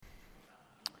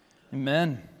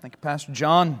Amen. Thank you, Pastor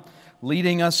John,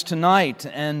 leading us tonight.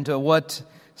 And what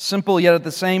simple yet at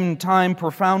the same time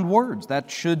profound words. That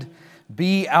should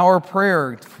be our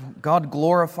prayer. God,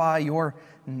 glorify your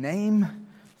name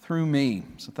through me.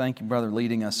 So thank you, brother,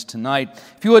 leading us tonight.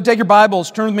 If you would take your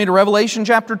Bibles, turn with me to Revelation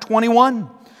chapter 21.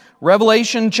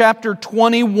 Revelation chapter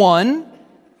 21.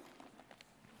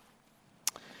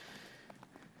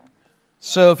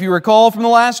 So if you recall from the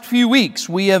last few weeks,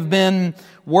 we have been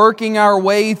working our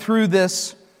way through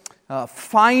this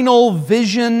final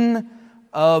vision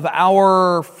of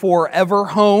our forever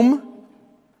home.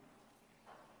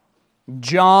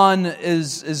 John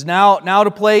is now at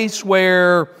a place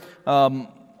where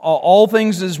all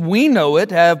things as we know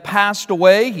it have passed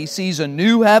away. He sees a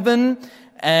new heaven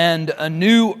and a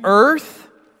new earth,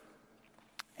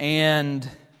 and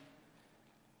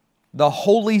the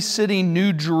holy city,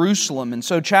 New Jerusalem. And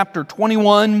so chapter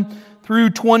 21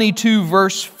 through 22,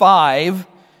 verse 5,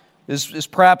 is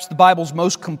perhaps the Bible's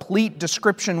most complete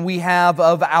description we have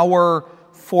of our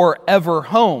forever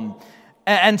home.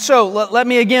 And so let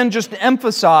me again just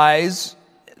emphasize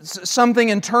something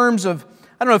in terms of,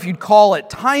 I don't know if you'd call it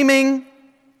timing,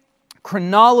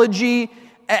 chronology,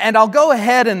 and I'll go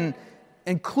ahead and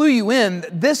clue you in.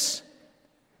 This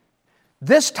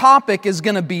topic is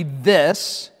going to be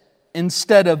this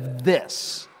instead of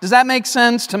this. Does that make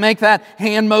sense, to make that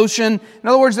hand motion? In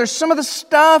other words, there's some of the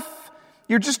stuff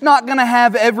you're just not going to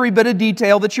have every bit of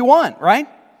detail that you want, right?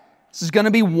 This is going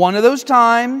to be one of those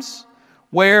times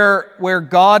where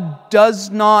God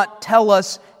does not tell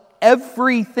us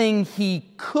everything He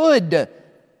could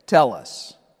tell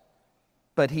us,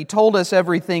 but He told us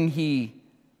everything He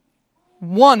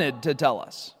wanted to tell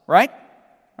us, right?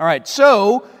 All right,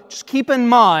 so just keep in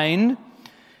mind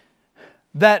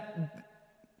that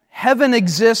heaven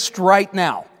exists right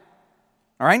now.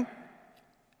 All right?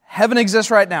 Heaven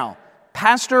exists right now.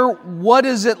 Pastor, what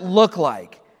does it look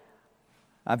like?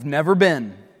 I've never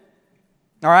been.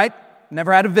 All right?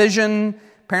 Never had a vision.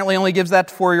 Apparently only gives that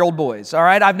to 4-year-old boys. All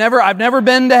right? I've never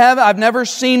been to heaven. I've never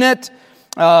seen it.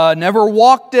 Never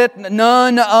walked it.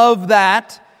 None of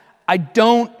that. I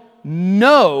don't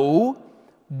know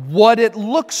what it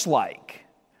looks like.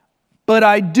 But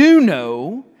I do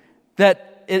know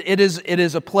that it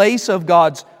is a place of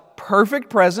God's perfect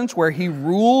presence where He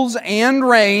rules and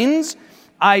reigns.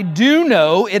 I do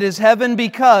know it is heaven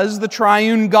because the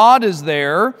triune God is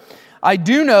there. I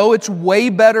do know it's way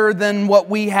better than what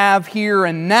we have here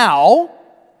and now.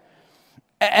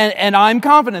 And I'm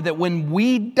confident that when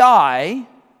we die,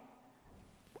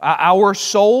 our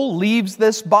soul leaves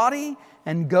this body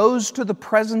and goes to the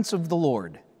presence of the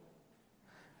Lord.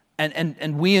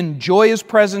 And we enjoy His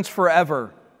presence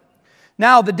forever.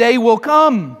 Now, the day will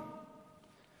come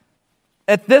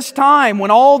at this time when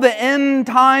all the end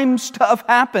time stuff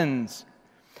happens.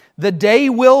 The day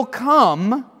will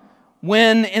come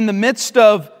when, in the midst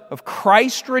of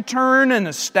Christ's return and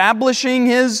establishing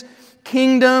His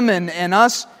kingdom and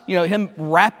us, Him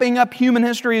wrapping up human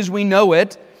history as we know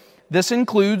it, this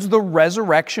includes the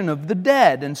resurrection of the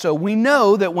dead. And so we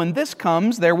know that when this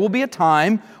comes, there will be a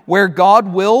time where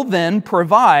God will then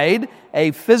provide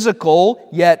a physical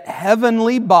yet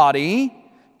heavenly body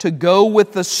to go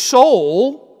with the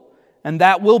soul, and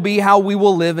that will be how we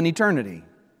will live in eternity.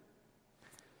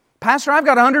 Pastor, I've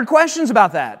got 100 questions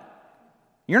about that.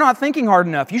 You're not thinking hard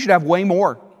enough. You should have way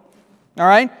more. All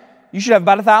right? You should have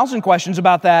about 1,000 questions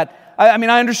about that. I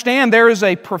understand there is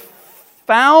a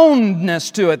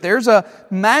profoundness to it. There's a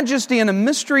majesty and a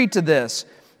mystery to this.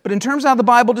 But in terms of how the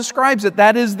Bible describes it,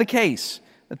 that is the case.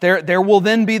 That there will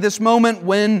then be this moment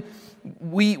when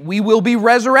we will be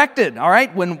resurrected, all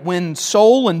right? When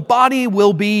soul and body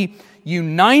will be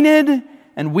united,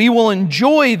 and we will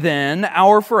enjoy then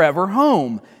our forever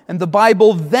home. And the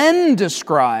Bible then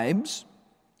describes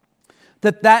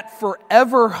that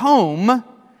forever home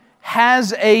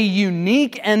has a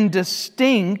unique and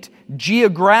distinct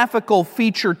geographical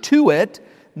feature to it,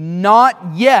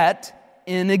 not yet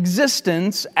in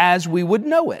existence as we would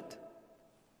know it.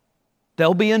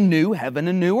 There'll be a new heaven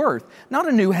and new earth. Not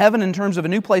a new heaven in terms of a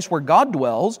new place where God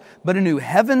dwells, but a new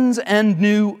heavens and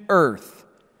new earth.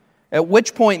 At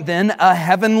which point then a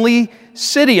heavenly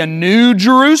city, a new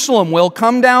Jerusalem, will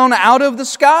come down out of the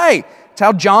sky. It's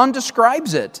how John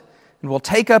describes it. And will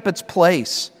take up its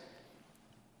place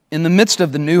in the midst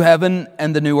of the new heaven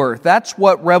and the new earth. That's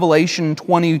what Revelation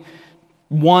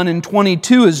 21 and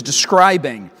 22 is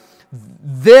describing.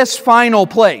 This final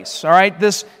place, all right,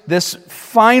 this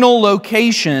final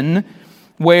location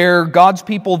where God's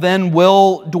people then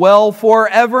will dwell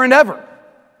forever and ever.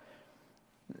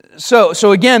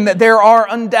 So again, there are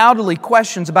undoubtedly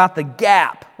questions about the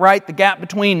gap, right? The gap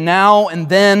between now and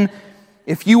then.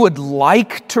 If you would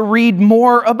like to read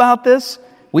more about this,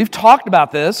 we've talked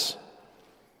about this.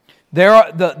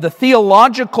 The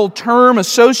theological term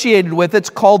associated with it's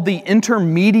called the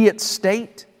intermediate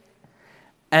state.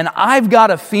 And I've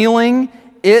got a feeling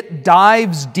it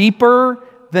dives deeper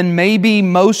than maybe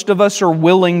most of us are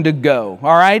willing to go.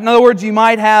 All right? In other words, you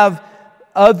might have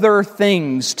other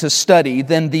things to study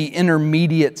than the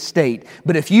intermediate state.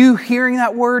 But if you, hearing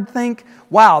that word, think,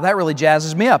 wow, that really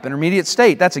jazzes me up. Intermediate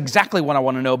state, that's exactly what I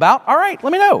want to know about. All right,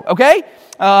 let me know, okay?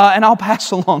 And I'll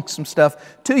pass along some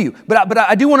stuff to you. But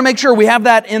I do want to make sure we have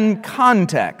that in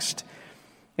context.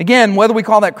 Again, whether we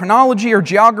call that chronology or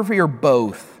geography or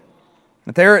both.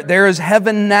 But there is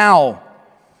heaven now.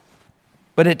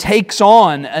 But it takes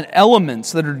on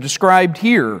elements that are described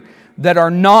here that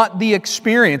are not the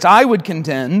experience. I would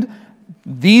contend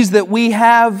these that we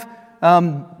have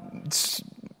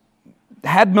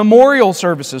had memorial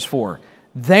services for,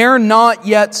 they're not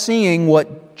yet seeing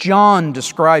what John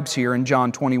describes here in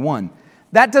John 21.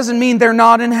 That doesn't mean they're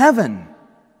not in heaven.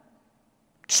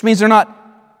 It just means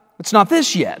it's not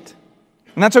this yet.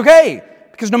 And that's okay,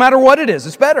 because no matter what it is,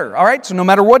 it's better. All right? So no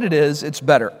matter what it is, it's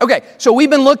better. Okay, so we've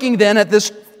been looking then at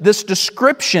this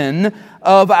description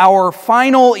of our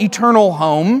final eternal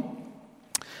home.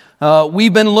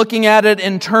 We've been looking at it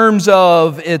in terms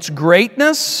of its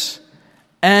greatness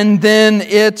and then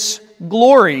its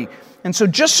glory. And so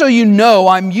just so you know,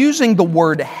 I'm using the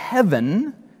word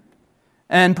heaven,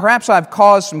 and perhaps I've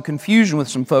caused some confusion with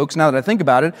some folks now that I think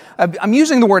about it. I'm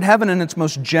using the word heaven in its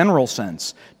most general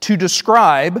sense to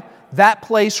describe that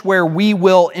place where we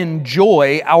will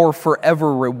enjoy our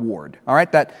forever reward. All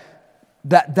right,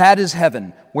 that is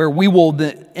heaven, where we will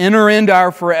enter into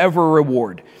our forever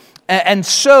reward. And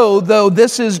so, though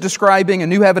this is describing a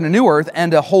new heaven and new earth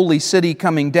and a holy city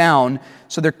coming down,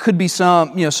 so there could be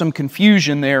some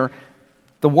confusion there,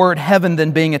 the word heaven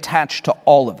then being attached to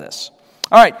all of this.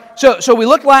 All right, so we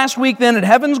looked last week then at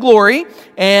heaven's glory,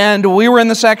 and we were in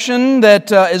the section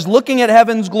that is looking at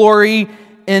heaven's glory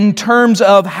in terms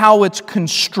of how it's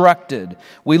constructed.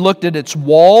 We looked at its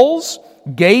walls,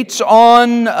 gates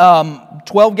on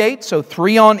 12 gates, so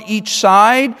 3 on each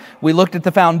side. We looked at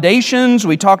the foundations.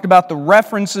 We talked about the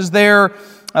references there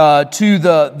to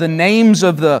the names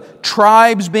of the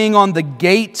tribes being on the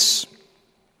gates,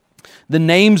 the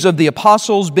names of the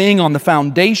apostles being on the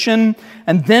foundation,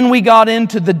 and then we got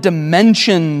into the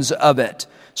dimensions of it.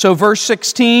 So verse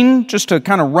 16, just to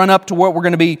kind of run up to what we're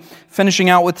going to be finishing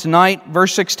out with tonight,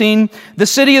 verse 16, the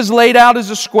city is laid out as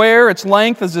a square, its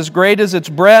length is as great as its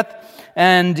breadth,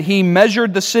 and he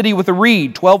measured the city with a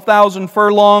reed, 12,000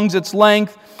 furlongs, its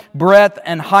length, breadth,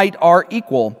 and height are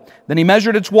equal. Then he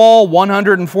measured its wall,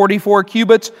 144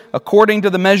 cubits, according to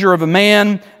the measure of a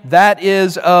man, that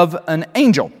is of an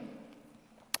angel.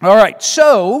 All right,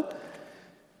 so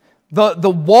the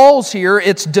walls here,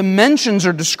 its dimensions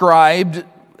are described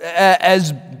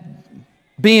as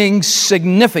being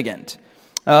significant.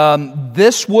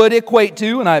 This would equate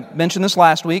to, and I mentioned this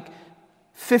last week,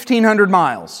 1,500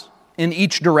 miles in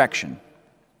each direction.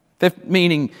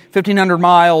 Meaning 1,500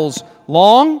 miles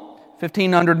long,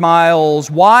 1,500 miles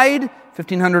wide,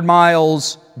 1,500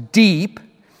 miles deep.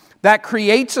 That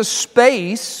creates a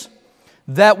space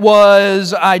that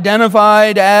was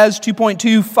identified as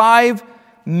 2.25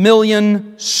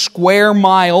 million square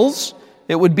miles.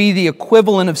 It would be the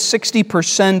equivalent of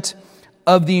 60%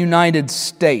 of the United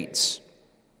States.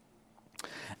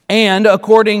 And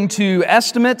according to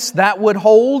estimates, that would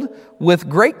hold, with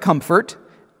great comfort,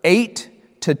 8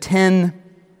 to 10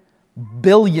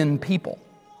 billion people.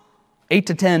 8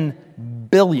 to 10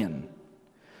 billion.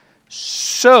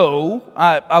 So,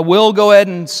 I will go ahead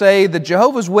and say the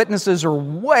Jehovah's Witnesses are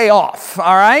way off,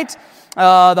 all right?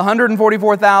 The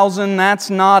 144,000, that's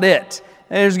not it.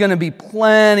 There's going to be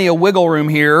plenty of wiggle room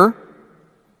here.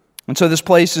 And so this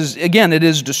place is, again, it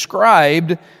is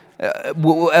described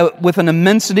with an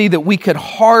immensity that we could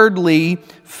hardly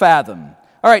fathom.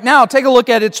 All right, now take a look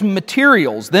at its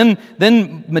materials. Then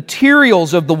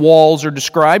materials of the walls are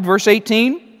described. Verse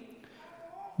 18.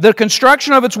 The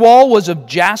construction of its wall was of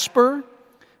jasper.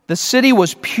 The city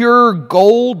was pure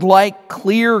gold like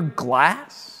clear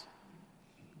glass.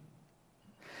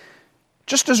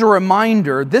 Just as a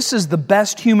reminder, this is the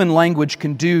best human language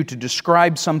can do to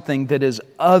describe something that is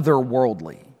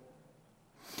otherworldly.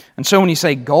 And so when you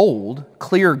say gold,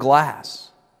 clear glass,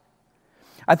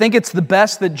 I think it's the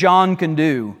best that John can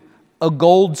do. A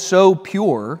gold so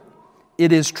pure,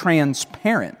 it is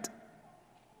transparent.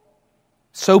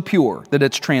 So pure that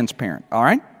it's transparent, all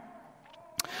right?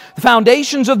 The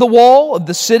foundations of the wall of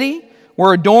the city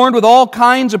were adorned with all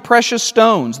kinds of precious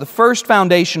stones. The first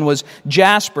foundation was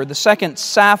jasper, the second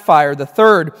sapphire, the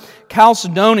third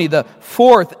chalcedony, the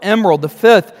fourth emerald, the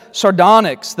fifth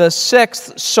sardonyx, the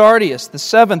sixth sardius, the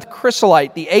seventh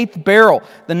chrysolite, the eighth beryl,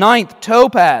 the ninth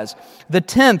topaz, the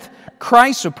 10th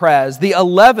chrysoprase, the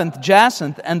 11th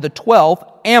jacinth, and the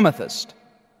 12th amethyst.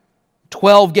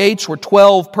 12 gates were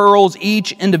 12 pearls.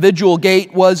 Each individual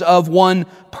gate was of one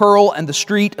pearl, and the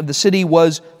street of the city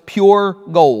was pure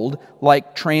gold,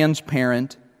 like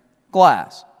transparent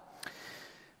glass.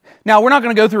 Now, we're not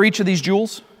going to go through each of these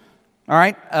jewels, all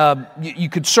right? You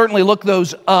could certainly look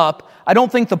those up. I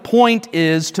don't think the point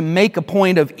is to make a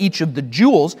point of each of the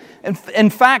jewels. In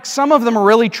fact, some of them are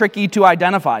really tricky to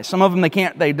identify. Some of them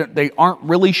they aren't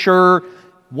really sure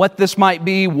what this might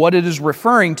be, what it is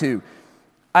referring to.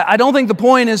 I don't think the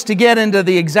point is to get into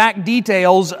the exact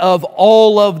details of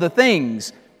all of the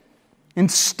things.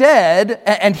 Instead,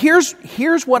 and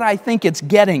here's what I think it's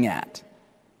getting at.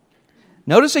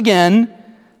 Notice again,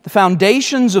 the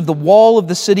foundations of the wall of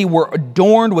the city were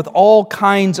adorned with all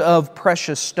kinds of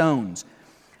precious stones.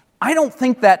 I don't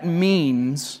think that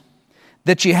means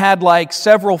that you had like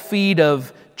several feet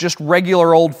of just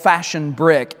regular old-fashioned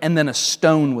brick and then a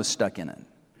stone was stuck in it.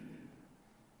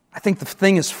 I think the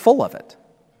thing is full of it.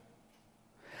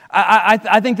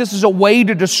 I think this is a way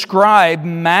to describe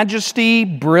majesty,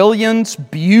 brilliance,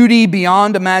 beauty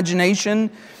beyond imagination,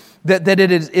 that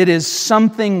it is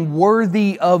something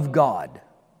worthy of God.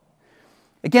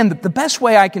 Again, the best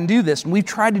way I can do this, and we've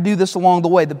tried to do this along the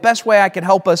way, the best way I could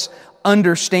help us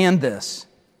understand this,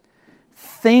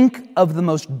 think of the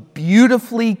most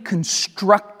beautifully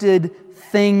constructed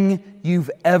thing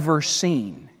you've ever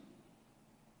seen.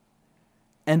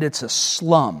 And it's a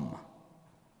slum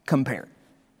compared.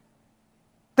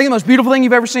 Think of the most beautiful thing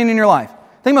you've ever seen in your life.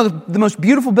 Think about the most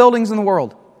beautiful buildings in the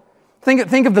world. Think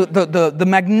of the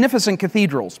magnificent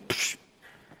cathedrals.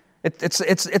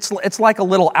 It's like a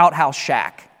little outhouse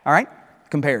shack, all right,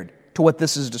 compared to what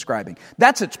this is describing.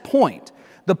 That's its point.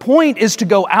 The point is to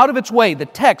go out of its way. The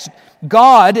text,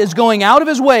 God is going out of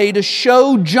His way to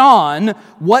show John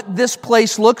what this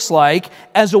place looks like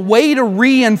as a way to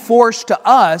reinforce to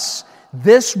us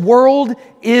this world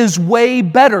is way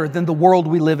better than the world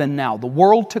we live in now. The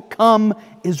world to come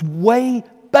is way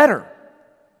better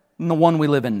than the one we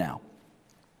live in now.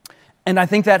 And I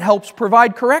think that helps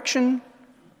provide correction,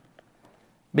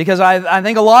 because I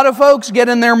think a lot of folks get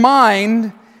in their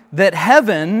mind that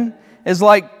heaven is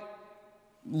like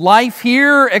life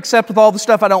here except with all the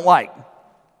stuff I don't like.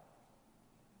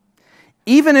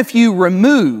 Even if you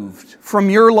removed from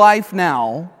your life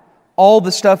now all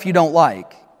the stuff you don't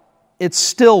like, it's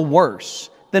still worse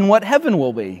than what heaven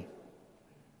will be.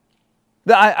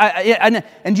 And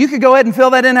you could go ahead and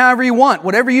fill that in however you want.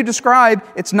 Whatever you describe,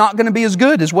 it's not going to be as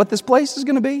good as what this place is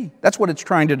going to be. That's what it's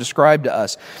trying to describe to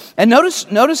us. And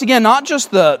notice again, not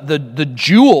just the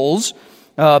jewels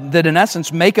that in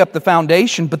essence make up the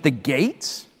foundation, but the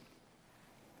gates.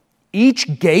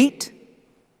 Each gate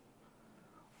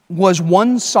was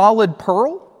one solid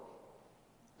pearl.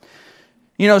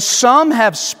 You know, some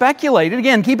have speculated,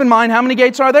 again, keep in mind, how many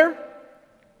gates are there?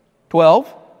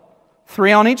 12.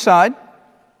 3 on each side.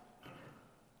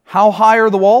 How high are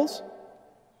the walls?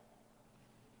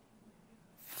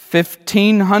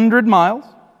 1,500 miles.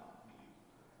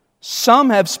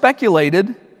 Some have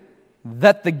speculated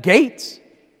that the gates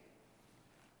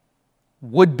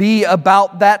would be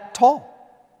about that tall.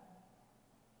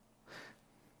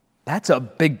 That's a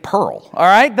big pearl, all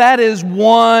right? That is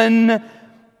one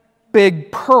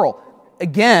big pearl.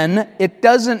 Again, it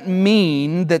doesn't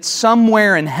mean that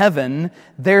somewhere in heaven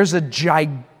there's a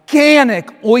gigantic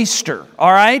oyster,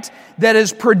 all right, that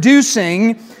is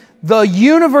producing the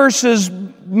universe's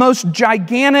most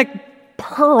gigantic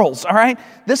pearls, all right?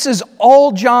 This is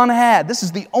all John had. This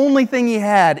is the only thing he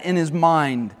had in his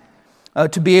mind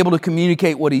to be able to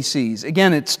communicate what he sees.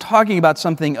 Again, it's talking about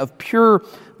something of pure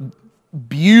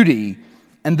beauty.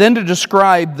 And then to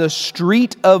describe the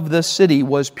street of the city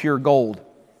was pure gold.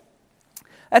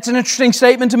 That's an interesting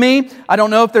statement to me. I don't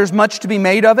know if there's much to be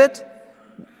made of it.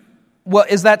 Well,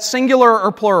 is that singular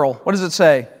or plural? What does it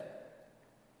say?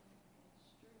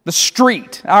 The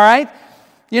street, all right?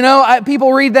 You know,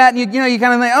 people read that and you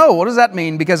kind of think, oh, what does that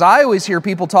mean? Because I always hear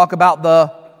people talk about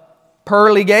the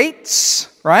pearly gates,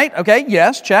 right? Okay,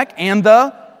 yes, check. And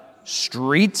the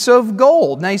streets of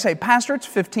gold. Now you say, Pastor, it's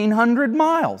 1,500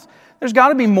 miles. There's got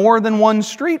to be more than one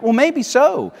street. Well, maybe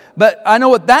so. But I know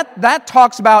what that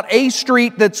talks about, a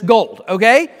street that's gold,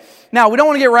 okay? Now, we don't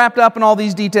want to get wrapped up in all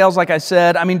these details, like I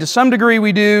said. I mean, to some degree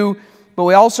we do, but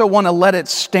we also want to let it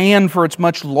stand for its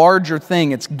much larger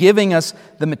thing. It's giving us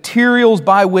the materials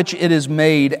by which it is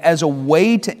made as a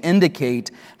way to indicate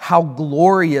how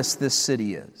glorious this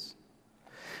city is.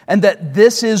 And that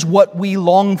this is what we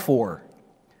long for.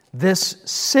 This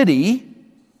city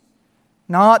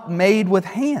not made with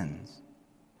hands.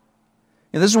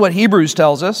 This is what Hebrews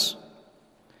tells us.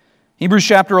 Hebrews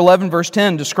chapter 11, verse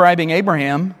 10, describing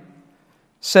Abraham,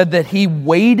 said that he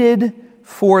waited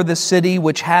for the city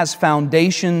which has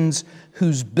foundations,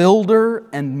 whose builder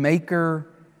and maker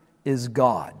is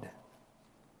God.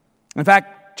 In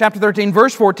fact, chapter 13,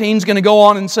 verse 14 is going to go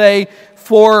on and say,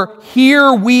 "For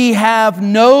here we have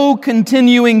no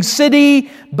continuing city,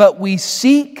 but we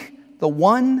seek the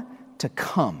one to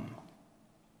come."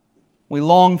 We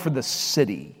long for the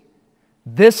city,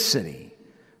 this city,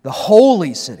 the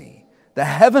holy city, the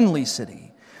heavenly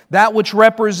city, that which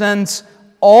represents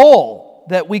all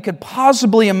that we could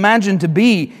possibly imagine to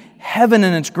be heaven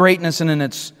in its greatness and in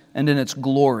its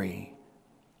glory.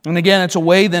 And again, it's a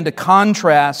way then to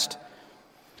contrast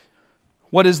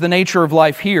what is the nature of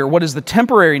life here, what is the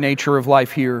temporary nature of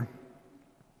life here,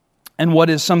 and what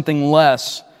is something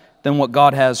less than what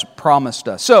God has promised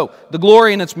us. So, the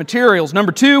glory in its materials.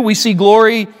 Number two, we see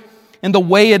glory in the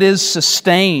way it is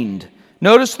sustained.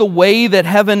 Notice the way that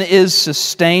heaven is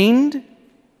sustained.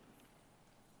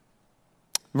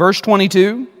 Verse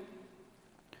 22.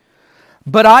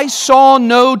 "But I saw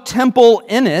no temple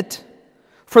in it,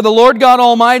 for the Lord God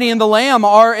Almighty and the Lamb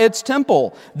are its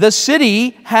temple. The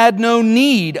city had no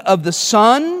need of the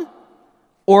sun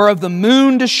or of the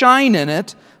moon to shine in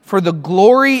it, for the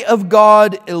glory of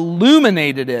God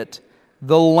illuminated it.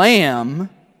 The Lamb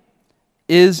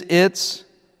is its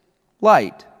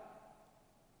light."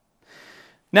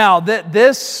 Now,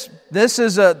 there's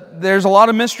a lot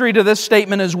of mystery to this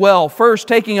statement as well. First,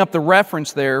 taking up the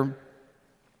reference there,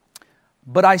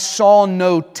 "But I saw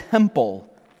no temple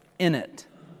in it."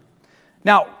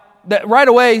 Now, right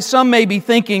away, some may be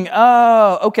thinking,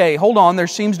 okay, hold on, there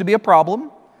seems to be a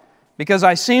problem, because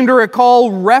I seem to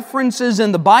recall references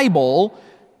in the Bible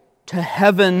to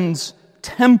heaven's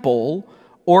temple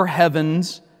or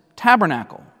heaven's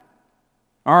tabernacle.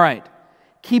 All right,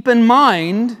 keep in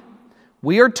mind,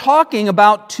 we are talking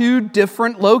about two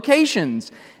different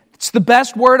locations. It's the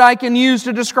best word I can use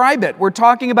to describe it. We're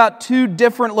talking about two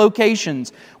different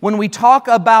locations. When we talk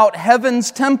about heaven's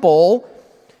temple,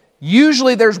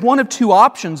 usually there's one of two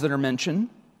options that are mentioned.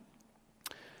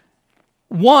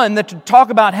 One, that to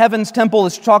talk about heaven's temple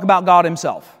is to talk about God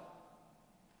Himself.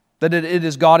 That it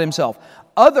is God Himself.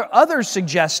 Others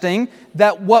suggesting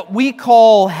that what we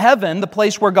call heaven, the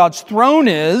place where God's throne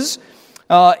is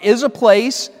a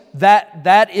place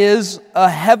that is a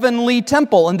heavenly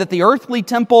temple, and that the earthly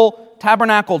temple,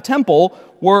 tabernacle temple,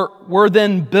 were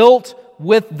then built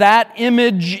with that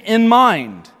image in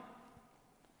mind.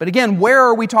 But again, where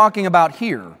are we talking about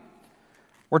here?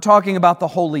 We're talking about the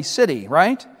holy city,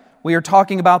 right? We are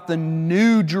talking about the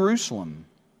New Jerusalem.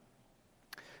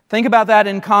 Think about that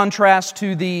in contrast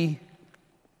to the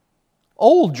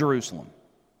Old Jerusalem.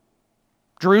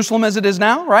 Jerusalem as it is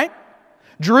now, right?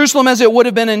 Jerusalem as it would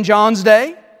have been in John's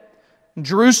day.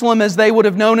 Jerusalem as they would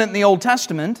have known it in the Old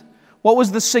Testament. What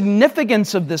was the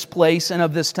significance of this place and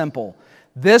of this temple?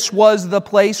 This was the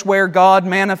place where God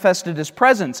manifested His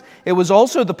presence. It was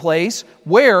also the place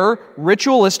where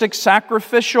ritualistic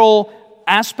sacrificial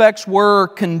aspects were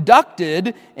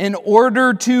conducted in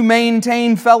order to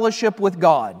maintain fellowship with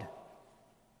God.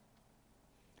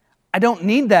 I don't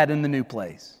need that in the new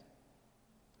place.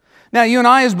 Now, you and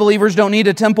I as believers don't need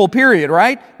a temple period,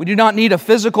 right? We do not need a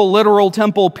physical, literal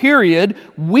temple period.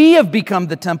 We have become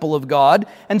the temple of God.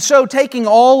 And so taking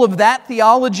all of that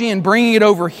theology and bringing it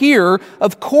over here,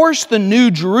 of course the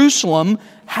New Jerusalem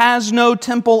has no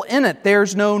temple in it.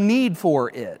 There's no need for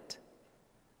it.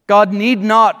 God need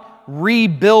not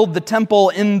rebuild the temple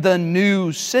in the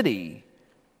new city.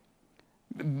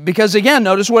 Because again,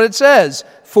 notice what it says.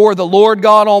 "For the Lord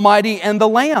God Almighty and the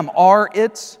Lamb are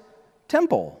its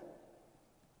temple."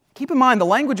 Keep in mind, the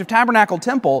language of tabernacle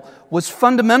temple was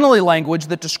fundamentally language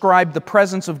that described the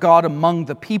presence of God among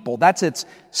the people. That's its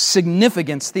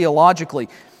significance theologically.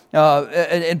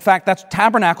 In fact, that's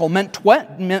tabernacle meant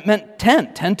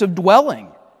tent of dwelling.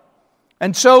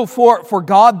 And so for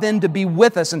God then to be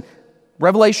with us, and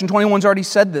Revelation 21's already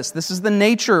said this. This is the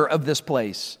nature of this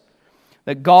place.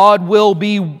 That God will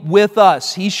be with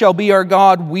us. He shall be our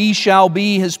God. We shall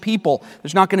be His people.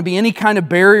 There's not going to be any kind of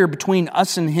barrier between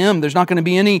us and Him. There's not going to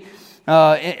be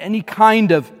any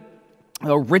kind of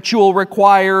ritual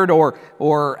required or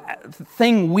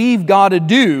thing we've got to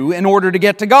do in order to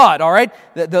get to God. All right?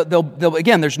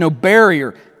 Again, there's no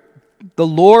barrier. The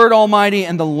Lord Almighty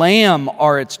and the Lamb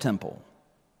are its temple.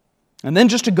 And then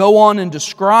just to go on and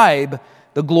describe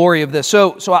the glory of this.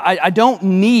 So I don't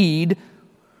need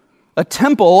a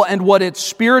temple and what it's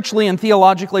spiritually and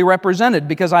theologically represented,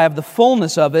 because I have the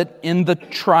fullness of it in the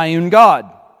triune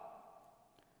God.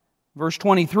 Verse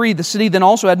 23, the city then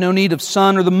also had no need of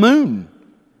sun or the moon,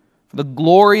 for the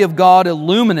glory of God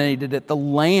illuminated it. The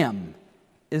Lamb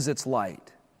is its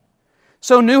light.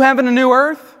 So new heaven and new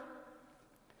earth,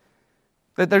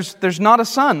 that there's not a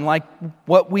sun like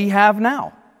what we have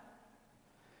now.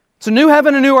 It's a new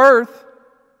heaven and new earth.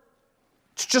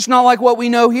 It's just not like what we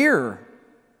know here.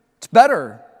 It's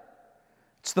better.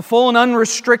 It's the full and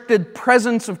unrestricted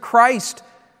presence of Christ,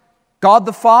 God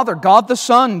the Father, God the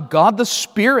Son, God the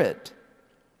Spirit.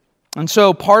 And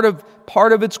so part of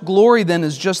its glory then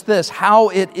is just this, how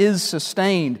it is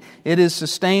sustained. It is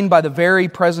sustained by the very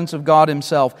presence of God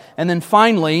Himself. And then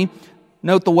finally,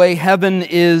 note the way heaven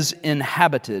is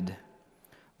inhabited.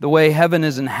 The way heaven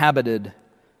is inhabited.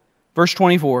 Verse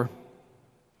 24.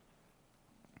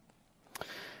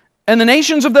 And the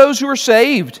nations of those who are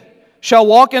saved shall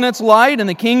walk in its light, and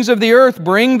the kings of the earth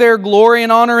bring their glory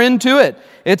and honor into it.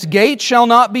 Its gates shall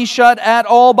not be shut at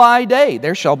all by day.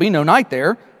 There shall be no night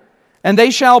there. And they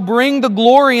shall bring the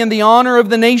glory and the honor of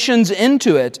the nations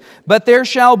into it. But there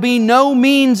shall by no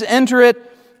means enter it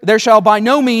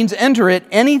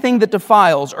anything that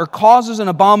defiles or causes an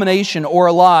abomination or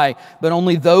a lie, but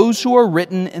only those who are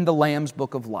written in the Lamb's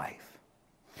book of life.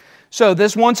 So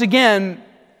this once again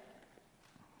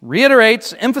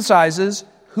reiterates, emphasizes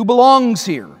who belongs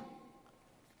here.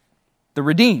 The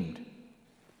redeemed.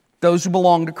 Those who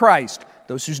belong to Christ.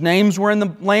 Those whose names were in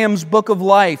the Lamb's book of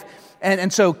life.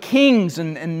 And so kings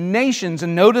and nations,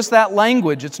 and notice that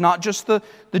language. It's not just the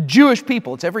Jewish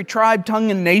people. It's every tribe,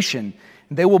 tongue, and nation.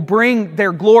 They will bring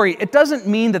their glory. It doesn't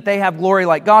mean that they have glory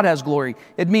like God has glory.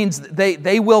 It means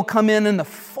they will come in the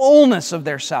fullness of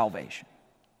their salvation.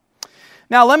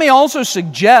 Now, let me also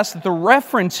suggest that the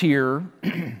reference here,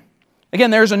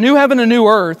 again, there's a new heaven and a new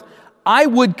earth. I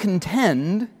would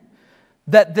contend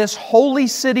that this holy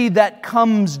city that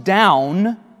comes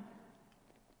down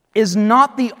is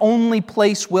not the only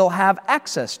place we'll have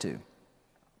access to.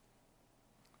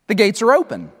 The gates are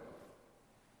open.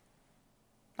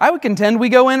 I would contend we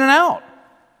go in and out.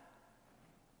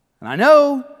 And I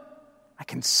know, I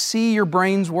can see your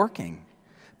brains working.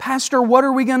 Pastor, what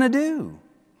are we going to do?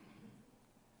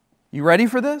 You ready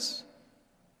for this?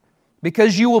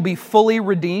 Because you will be fully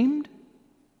redeemed,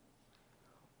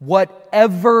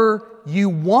 whatever you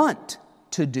want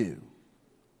to do.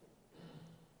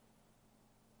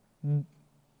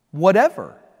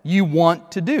 Whatever you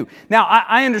want to do. Now,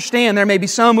 I understand there may be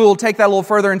some who will take that a little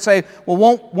further and say, well,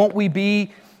 won't we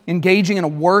be engaging in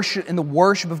the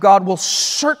worship of God? Well,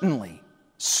 certainly.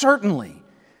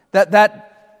 That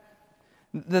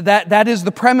is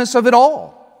the premise of it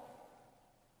all.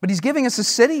 But He's giving us a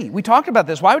city. We talked about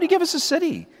this. Why would He give us a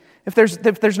city? If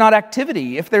there's not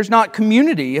activity, if there's not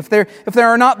community, if there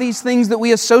are not these things that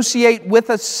we associate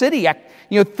with a city,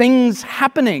 things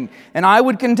happening. And I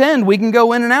would contend we can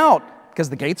go in and out because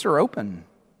the gates are open.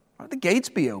 Why would the gates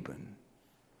be open?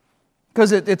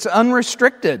 Because it's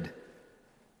unrestricted.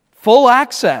 Full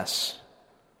access.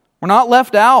 We're not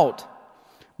left out.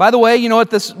 By the way, you know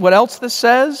what else this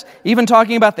says? Even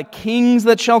talking about the kings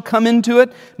that shall come into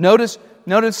it. Notice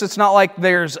it's not like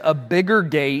there's a bigger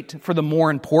gate for the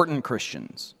more important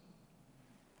Christians.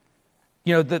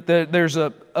 There's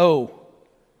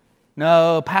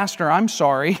no, Pastor, I'm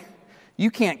sorry.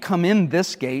 You can't come in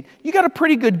this gate. You got a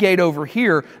pretty good gate over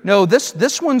here. No,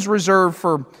 this one's reserved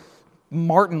for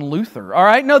Martin Luther. All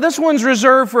right? No, this one's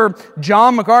reserved for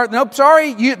John MacArthur. Nope,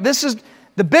 sorry. This is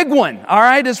the big one. All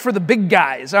right? Is for the big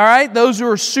guys. All right? Those who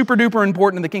are super duper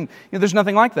important in the kingdom. There's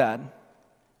nothing like that.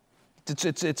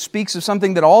 It speaks of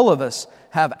something that all of us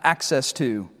have access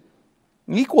to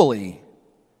equally.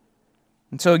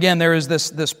 And so again, there is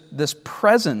this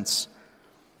presence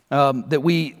that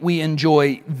we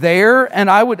enjoy there, and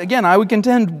I would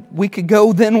contend we could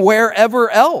go then wherever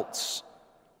else.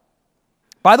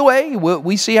 By the way,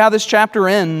 we see how this chapter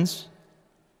ends.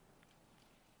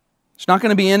 It's not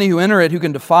going to be any who enter it who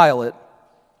can defile it,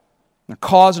 or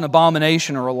cause an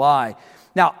abomination or a lie.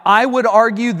 Now, I would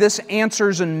argue this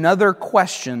answers another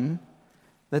question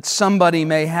that somebody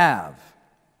may have.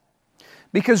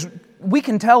 Because we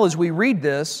can tell as we read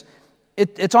this,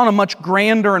 it's on a much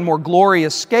grander and more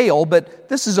glorious scale, but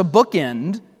this is a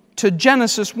bookend to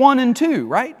Genesis 1 and 2,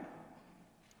 right?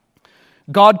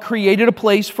 God created a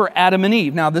place for Adam and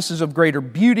Eve. Now, this is of greater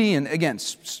beauty, and again,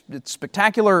 it's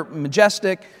spectacular,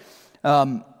 majestic.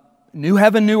 New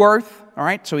heaven, new earth, all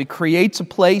right? So He creates a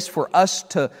place for us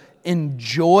to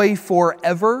enjoy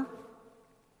forever.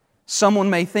 Someone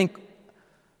may think,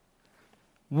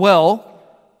 well,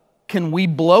 can we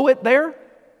blow it there?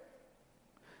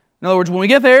 In other words, when we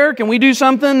get there, can we do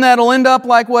something that'll end up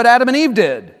like what Adam and Eve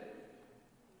did?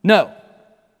 No.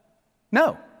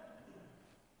 No.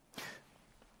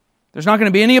 There's not going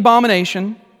to be any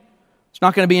abomination. There's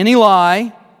not going to be any lie.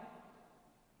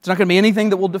 There's not going to be anything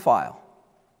that will defile.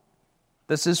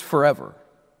 This is forever.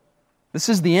 This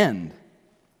is the end.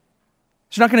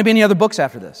 There's not going to be any other books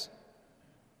after this.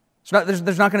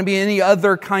 There's not going to be any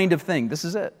other kind of thing. This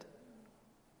is it.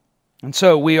 And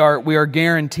so we are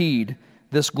guaranteed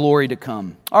this glory to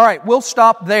come. All right, we'll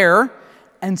stop there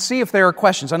and see if there are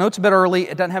questions. I know it's a bit early.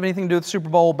 It doesn't have anything to do with the Super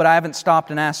Bowl, but I haven't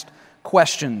stopped and asked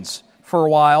questions for a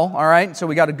while. All right, so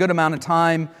we got a good amount of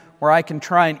time where I can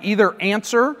try and either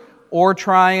answer or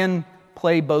try and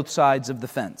play both sides of the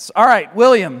fence. All right,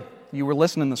 William, you were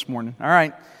listening this morning. All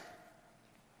right.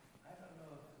 I don't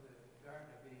know if the Garden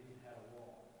of Eden had a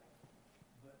wall,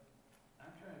 but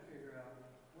I'm trying to figure out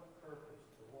what purpose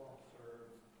the wall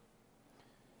serves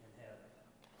in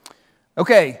heaven.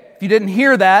 Okay, if you didn't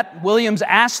hear that, Williams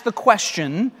asked the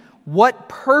question, what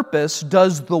purpose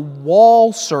does the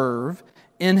wall serve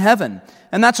in heaven?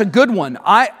 And that's a good one.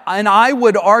 I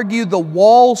would argue the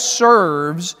wall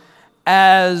serves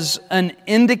as an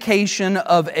indication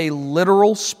of a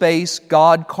literal space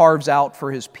God carves out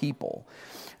for His people.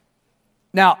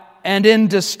 Now, and in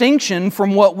distinction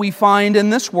from what we find in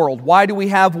this world. Why do we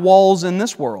have walls in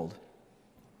this world?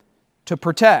 To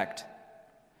protect.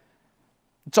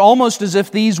 It's almost as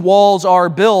if these walls are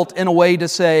built in a way to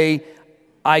say,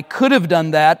 I could have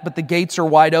done that, but the gates are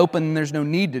wide open and there's no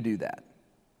need to do that.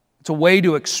 It's a way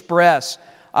to express,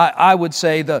 I would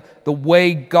say, the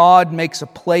way God makes a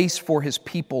place for His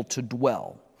people to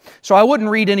dwell. So I wouldn't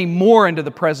read any more into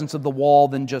the presence of the wall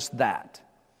than just that.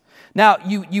 Now,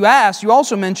 you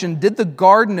also mentioned, did the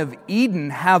Garden of Eden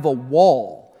have a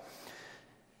wall?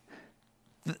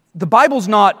 The Bible's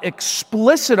not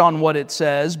explicit on what it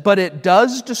says, but it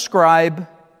does describe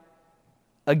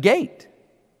a gate.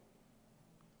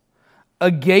 A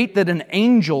gate that an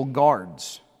angel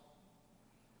guards.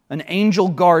 An angel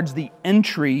guards the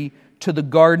entry to the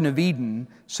Garden of Eden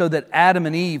so that Adam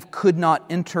and Eve could not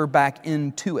enter back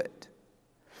into it.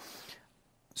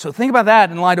 So think about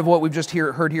that in light of what we've just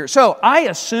heard here. So I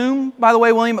assume, by the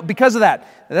way, William, because of that,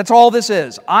 that's all this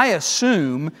is. I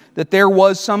assume that there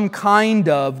was some kind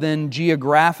of then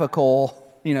geographical,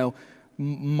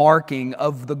 marking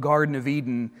of the Garden of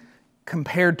Eden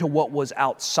compared to what was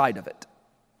outside of it.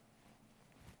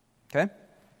 Okay?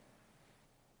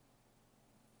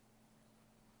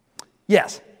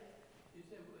 Yes? You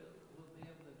said we'll be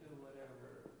able to do whatever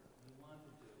we want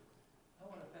to do. I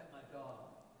want to pet my dog.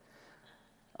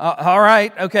 All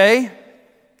right, okay.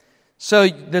 So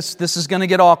this is going to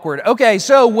get awkward. Okay,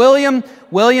 so William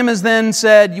has then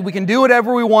said, we can do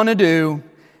whatever we want to do.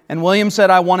 And William said,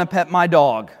 I want to pet my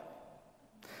dog.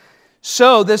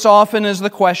 So this often is the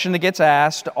question that gets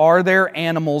asked, are there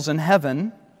animals in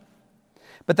heaven?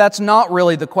 But that's not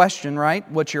really the question, right?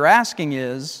 What you're asking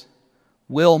is,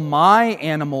 will my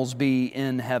animals be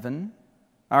in heaven?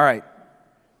 All right.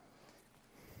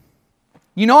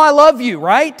 You know I love you,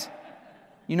 right?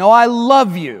 You know I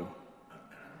love you.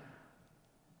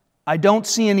 I don't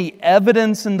see any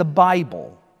evidence in the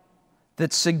Bible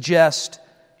that suggests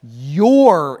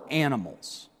your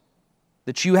animals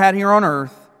that you had here on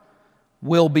earth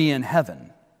will be in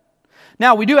heaven.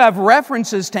 Now, we do have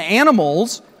references to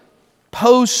animals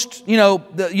post, in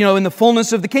the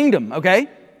fullness of the kingdom, okay?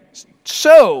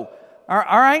 So, all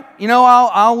right,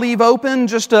 I'll leave open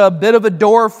just a bit of a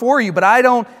door for you, but I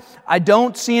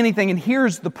don't see anything. And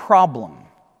here's the problem.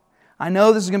 I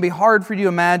know this is going to be hard for you to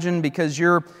imagine because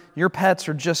your pets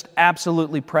are just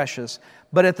absolutely precious.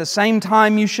 But at the same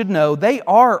time, you should know they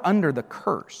are under the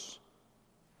curse.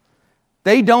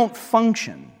 They don't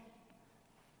function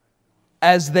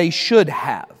as they should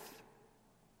have.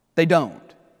 They don't.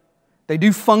 They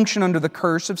do function under the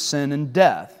curse of sin and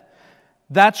death.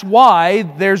 That's why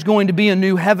there's going to be a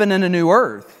new heaven and a new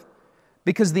earth,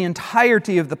 because the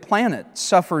entirety of the planet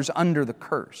suffers under the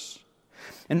curse.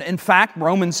 And in fact,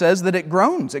 Romans says that it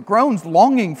groans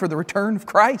longing for the return of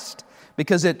Christ,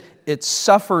 because it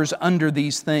suffers under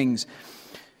these things.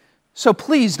 So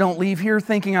please don't leave here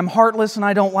thinking I'm heartless and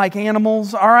I don't like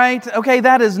animals, all right? Okay,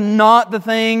 that is not the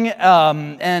thing,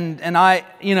 and I,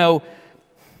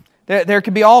 There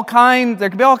could be all kinds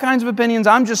of opinions.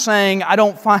 I'm just saying I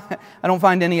don't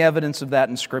find any evidence of that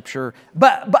in Scripture.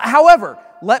 But however,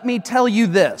 let me tell you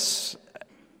this.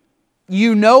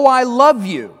 You know I love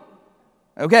you.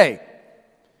 Okay.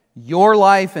 Your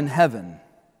life in heaven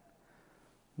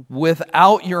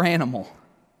without your animal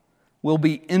will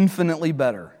be infinitely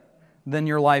better than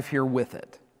your life here with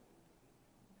it.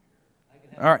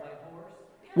 All right.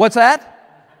 What's that?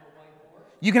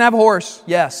 You can have a horse.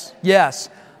 Yes. Yes.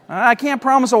 I can't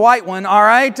promise a white one. All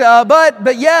right.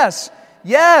 But yes.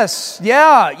 Yes.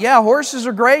 Yeah. Yeah. Horses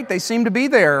are great. They seem to be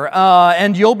there.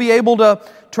 And you'll be able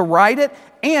to ride it,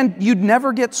 and you'd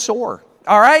never get sore.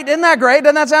 All right. Isn't that great?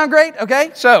 Doesn't that sound great?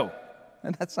 Okay. So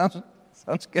that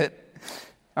sounds good.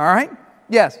 All right.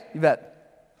 Yes, Yvette.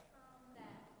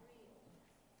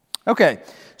 Okay,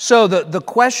 so the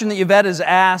question that Yvette has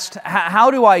asked,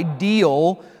 how do I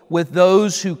deal with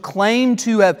those who claim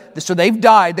to have, so they've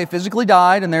died, they physically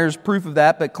died, and there's proof of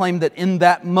that, but claim that in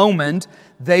that moment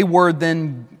they were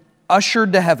then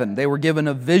ushered to heaven. They were given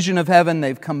a vision of heaven,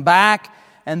 they've come back,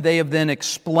 and they have then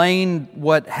explained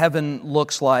what heaven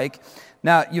looks like.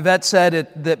 Now, Yvette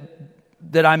said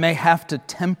that I may have to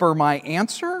temper my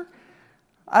answer.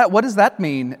 What does that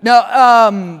mean?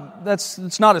 No,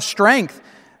 it's not a strength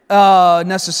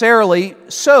necessarily.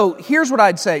 So here's what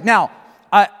I'd say. Now,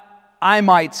 I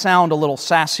might sound a little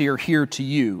sassier here to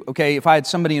you. Okay, if I had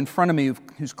somebody in front of me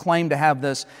who's claimed to have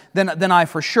this, then I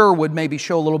for sure would maybe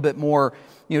show a little bit more,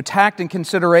 tact and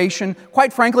consideration.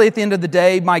 Quite frankly, at the end of the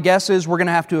day, my guess is we're going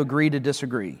to have to agree to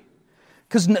disagree,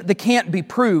 because they can't be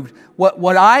proved.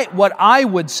 What I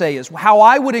would say is how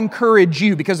I would encourage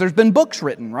you, because there's been books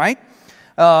written, right?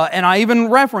 And I even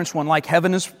referenced one like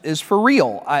Heaven is for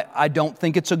Real. I don't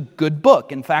think it's a good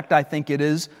book. In fact, I think it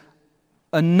is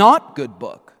a not good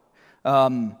book.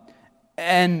 And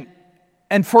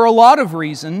for a lot of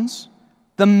reasons,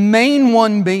 the main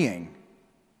one being,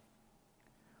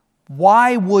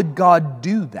 why would God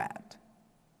do that?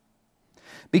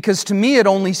 Because to me, it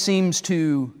only seems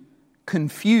to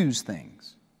confuse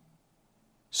things.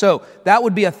 So that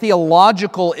would be a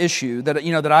theological issue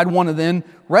that I'd want to then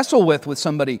wrestle with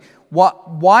somebody.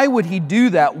 Why would He do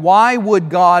that? Why would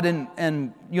God,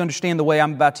 and you understand the way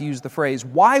I'm about to use the phrase,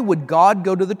 why would God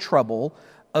go to the trouble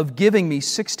of giving me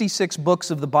 66 books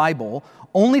of the Bible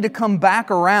only to come back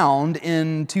around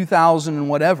in 2000 and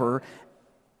whatever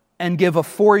and give a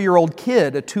 4-year-old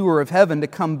kid a tour of heaven to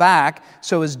come back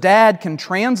so his dad can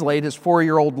translate his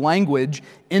 4-year-old language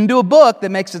into a book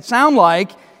that makes it sound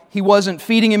like he wasn't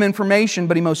feeding him information,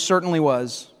 but he most certainly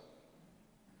was.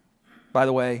 By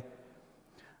the way,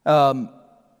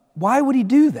 why would He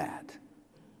do that?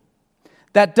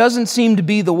 That doesn't seem to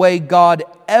be the way God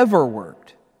ever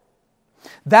worked.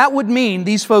 That would mean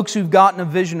these folks who've gotten a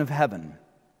vision of heaven,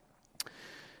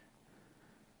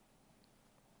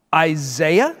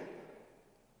 Isaiah,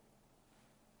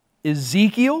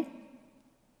 Ezekiel,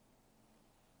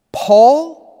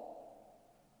 Paul,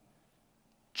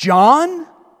 John,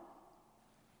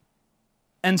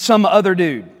 and some other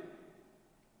dude.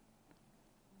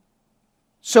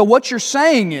 So what you're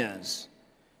saying is,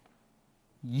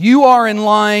 you are in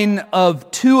line of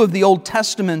 2 of the Old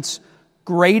Testament's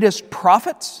greatest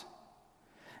prophets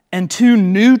and 2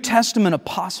 New Testament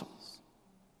apostles.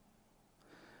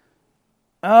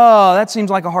 Oh, that seems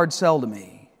like a hard sell to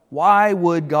me. Why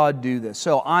would God do this?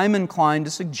 So I'm inclined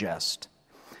to suggest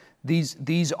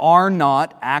these are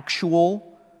not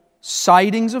actual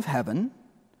sightings of heaven.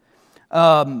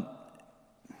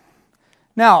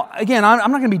 Now, again, I'm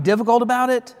not going to be difficult about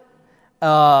it.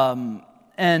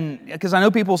 And because I know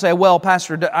people say, well,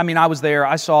 Pastor, I was there,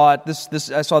 I saw it,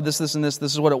 I saw this, and this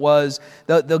is what it was.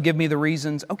 They'll give me the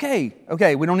reasons. Okay,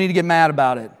 we don't need to get mad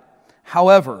about it.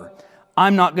 However,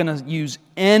 I'm not going to use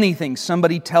anything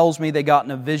somebody tells me they got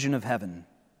in a vision of heaven.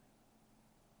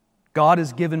 God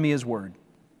has given me His Word.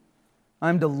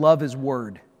 I'm to love His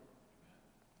Word.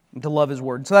 To love His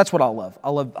Word. So that's what I'll love.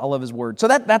 I'll love His Word. So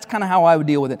that's kind of how I would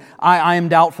deal with it. I am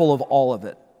doubtful of all of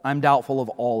it. I'm doubtful of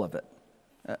all of it.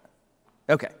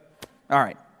 Okay. All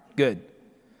right. Good.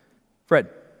 Fred.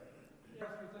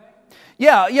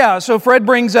 Yeah. So Fred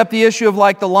brings up the issue of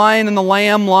like the lion and the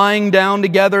lamb lying down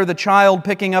together, the child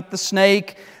picking up the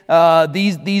snake,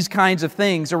 these kinds of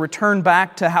things, a return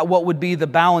back to what would be the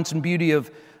balance and beauty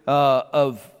of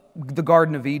the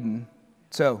Garden of Eden.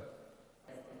 So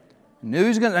I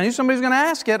knew somebody was going to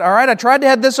ask it. All right, I tried to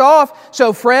head this off.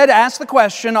 So Fred asked the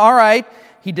question. All right,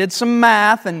 he did some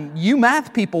math, and you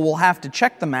math people will have to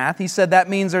check the math. He said that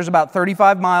means there's about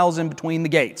 35 miles in between the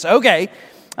gates. Okay,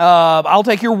 I'll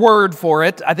take your word for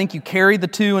it. I think you carry the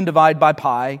 2 and divide by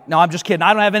pi. No, I'm just kidding.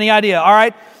 I don't have any idea. All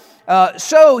right.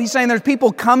 So he's saying there's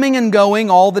people coming and going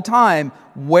all the time.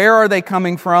 Where are they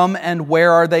coming from and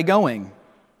where are they going?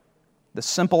 The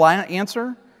simple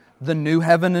answer, the new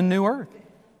heaven and new earth.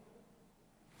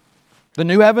 The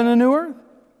new heaven and new earth.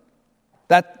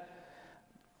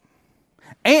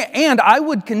 And I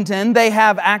would contend they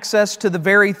have access to the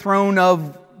very throne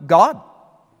of God,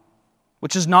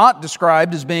 which is not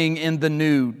described as being in the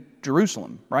New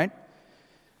Jerusalem, right?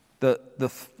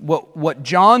 What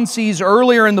John sees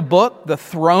earlier in the book, the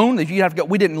throne, if you have to go,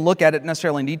 we didn't look at it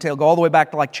necessarily in detail, go all the way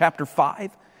back to like chapter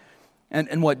 5.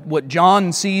 And what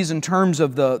John sees in terms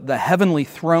of the heavenly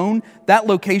throne, that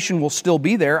location will still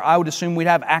be there. I would assume we'd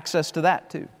have access to that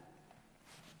too.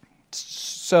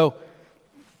 So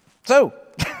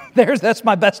that's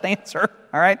my best answer,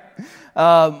 all right?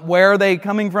 Where are they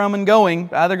coming from and going?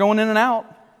 They're going in and out.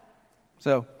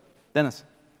 So, Dennis.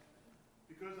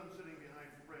 Because I'm sitting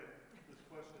behind Fred, this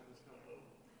question is coming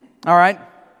over. All right.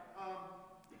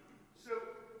 So,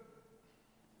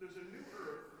 there's a new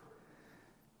earth.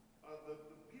 The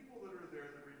people that are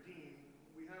there, the redeemed,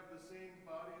 we have the same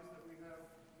bodies that we have.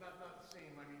 Not the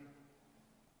same, I mean,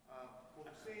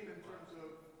 the same in terms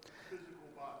of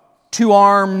physical bodies. 2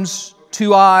 arms,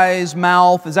 2 eyes,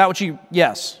 mouth. Is that what you...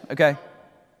 Yes. Okay.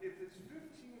 If it's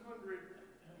 1,500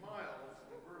 miles,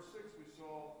 in verse 6 we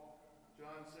saw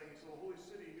John saying he saw a holy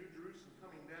city, New Jerusalem,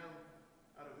 coming down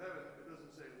out of heaven. It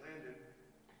doesn't say landed.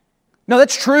 No,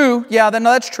 that's true. Yeah,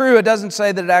 that's true. It doesn't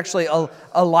say that it actually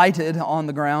alighted on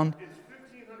the ground. It's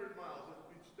 1,500 miles.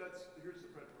 Here's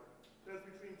the first part. That's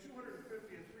between 250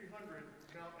 and 300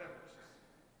 Mount Everest.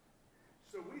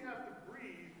 So we have to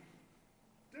breathe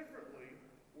differently,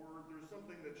 or there's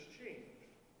something that's changed.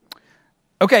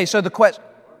 Okay, so the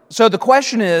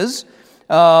question is,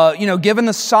 given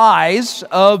the size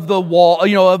of the wall,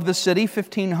 of the city,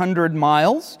 1,500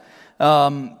 miles,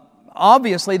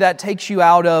 obviously that takes you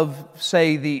out of,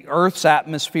 say, the Earth's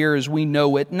atmosphere as we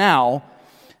know it now.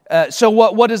 So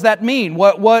what does that mean?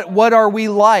 What are we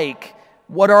like?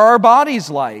 What are our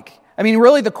bodies like? I mean,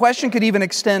 really, the question could even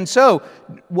extend. So,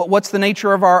 what's the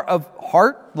nature of our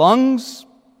heart, lungs,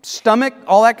 stomach,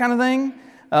 all that kind of thing?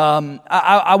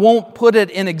 I won't put it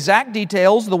in exact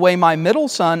details the way my middle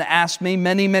son asked me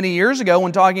many, many years ago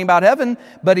when talking about heaven,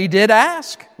 but he did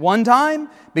ask one time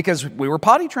because we were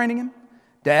potty training him.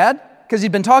 Dad, because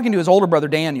he'd been talking to his older brother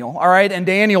Daniel, all right, and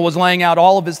Daniel was laying out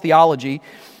all of his theology,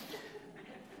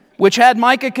 which had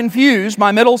Micah confused,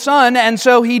 my middle son, and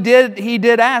so he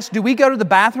did ask, do we go to the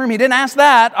bathroom? He didn't ask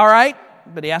that, all right,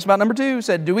 but he asked about number 2,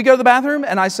 said, do we go to the bathroom?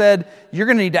 And I said, you're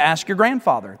going to need to ask your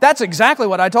grandfather. That's exactly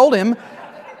what I told him.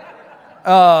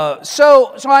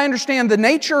 So I understand the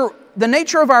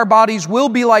nature of our bodies will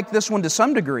be like this one to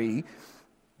some degree,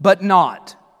 but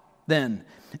not then.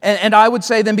 And I would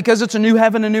say then, because it's a new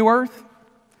heaven and new earth,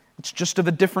 it's just of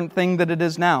a different thing that it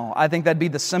is now. I think that'd be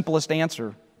the simplest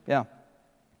answer. Yeah.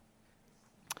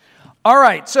 All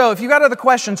right, so if you got other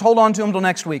questions, hold on to them till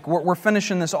next week. We're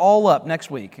finishing this all up next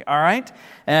week, all right?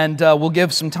 And we'll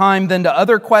give some time then to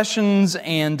other questions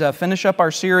and finish up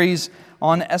our series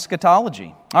on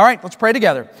eschatology. All right, let's pray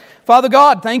together. Father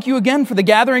God, thank you again for the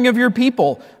gathering of your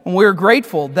people. And we're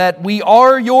grateful that we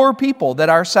are your people, that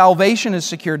our salvation is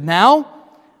secured now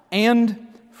and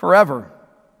forever.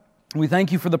 We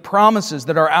thank you for the promises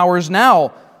that are ours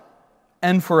now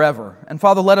and forever. And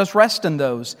Father, let us rest in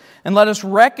those. And let us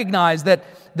recognize that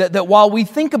while we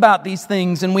think about these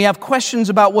things and we have questions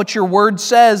about what your word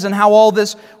says and how all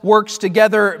this works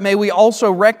together, may we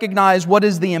also recognize what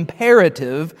is the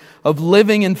imperative of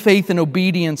living in faith and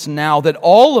obedience now, that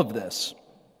all of this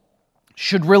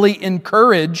should really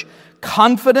encourage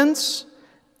confidence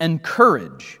and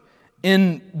courage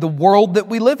in the world that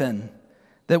we live in,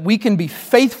 that we can be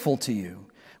faithful to you.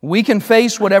 We can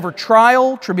face whatever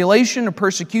trial, tribulation, or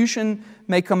persecution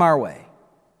may come our way,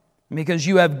 because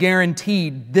you have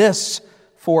guaranteed this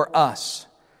for us.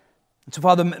 And so,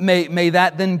 Father, may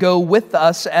that then go with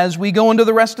us as we go into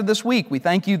the rest of this week. We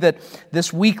thank you that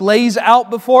this week lays out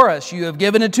before us. You have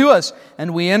given it to us,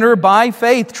 and we enter by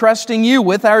faith, trusting you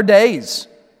with our days,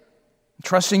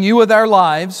 trusting you with our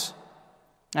lives,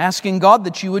 asking God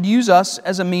that you would use us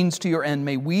as a means to your end.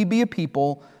 May we be a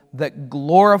people that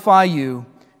glorify you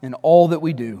in all that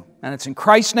we do. And it's in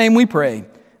Christ's name we pray.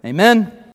 Amen.